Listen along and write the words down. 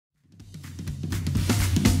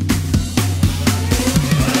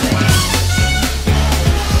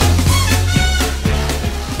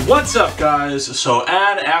What's up, guys? So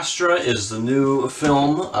Ad Astra is the new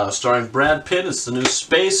film starring Brad Pitt. It's the new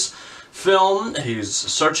space film. He's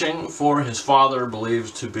searching for his father,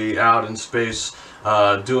 believed to be out in space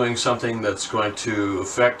doing something that's going to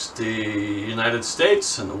affect the United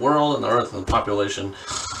States and the world and the Earth and the population.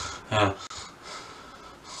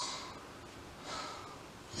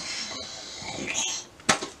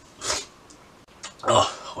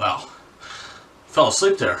 Oh, wow. Fell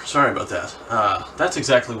asleep there. Sorry about that. That's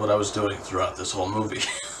exactly what I was doing throughout this whole movie.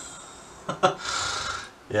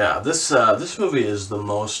 Yeah, this movie is the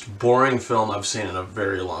most boring film I've seen in a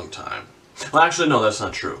very long time. Well, actually, no, that's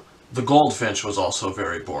not true. The Goldfinch was also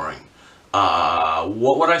very boring.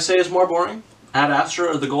 What would I say is more boring? Ad Astra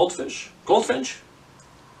or the Goldfinch? Goldfinch?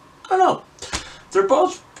 I don't know. They're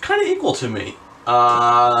both kind of equal to me.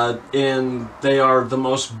 And they are the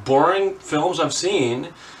most boring films I've seen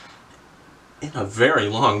in a very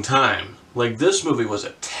long time. Like, this movie was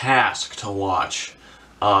a task to watch.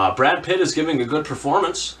 Brad Pitt is giving a good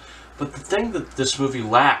performance, but the thing that this movie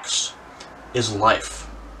lacks is life.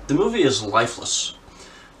 The movie is lifeless.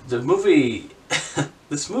 The movie,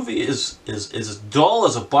 this movie is as dull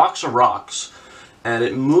as a box of rocks, and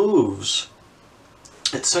it moves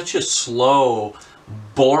at such a slow,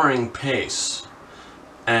 boring pace.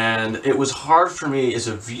 And it was hard for me as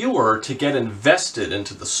a viewer to get invested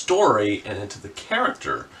into the story and into the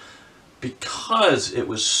character because it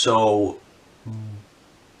was so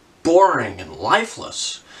boring and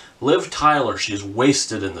lifeless. Liv Tyler, she's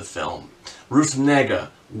wasted in the film. Ruth Negga,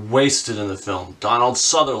 wasted in the film. Donald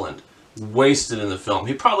Sutherland, wasted in the film.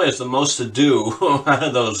 He probably has the most to do out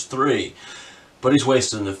of those three, but he's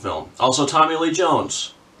wasted in the film. Also, Tommy Lee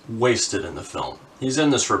Jones, wasted in the film. He's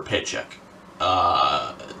in this for a paycheck.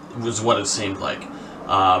 Was what it seemed like.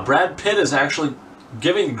 Brad Pitt is actually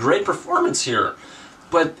giving a great performance here,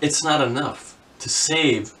 but it's not enough to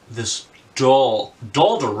save this dull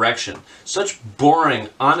direction. Such boring,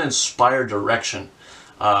 uninspired direction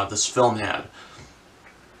this film had.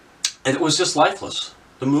 And it was just lifeless.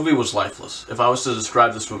 The movie was lifeless. If I was to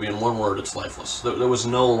describe this movie in one word, it's lifeless. There was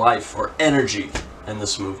no life or energy in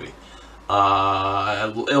this movie.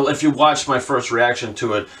 If you watched my first reaction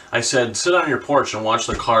to it, I said, sit on your porch and watch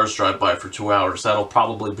the cars drive by for 2 hours. That'll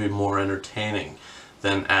probably be more entertaining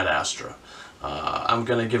than Ad Astra. I'm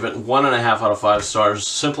going to give it 1.5 out of 5 stars,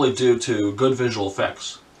 simply due to good visual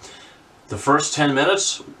effects. The first 10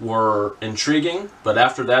 minutes were intriguing, but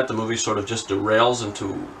after that, the movie sort of just derails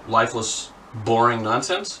into lifeless, boring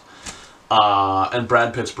nonsense. And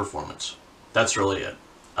Brad Pitt's performance. That's really it.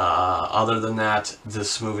 Other than that,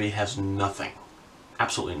 this movie has nothing.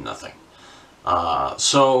 Absolutely nothing.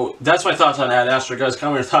 So, that's my thoughts on Ad Astra. Guys,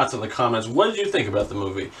 comment your thoughts in the comments. What did you think about the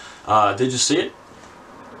movie? Did you see it?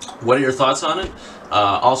 What are your thoughts on it?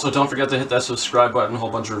 Also, don't forget to hit that subscribe button. A whole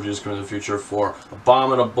bunch of reviews coming in the future for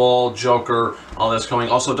Abominable, Joker, all that's coming.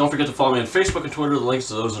 Also, don't forget to follow me on Facebook and Twitter. The links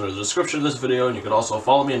to those are in the description of this video. And you can also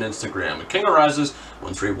follow me on Instagram at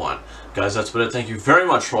KingOfRises131. Guys, that's been it. Thank you very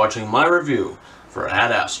much for watching my review for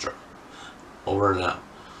Ad Astra. Over and out.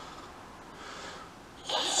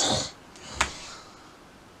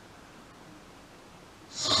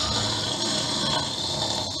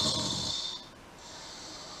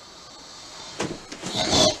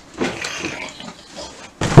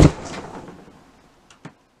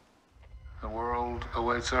 The world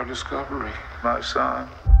awaits our discovery, my son.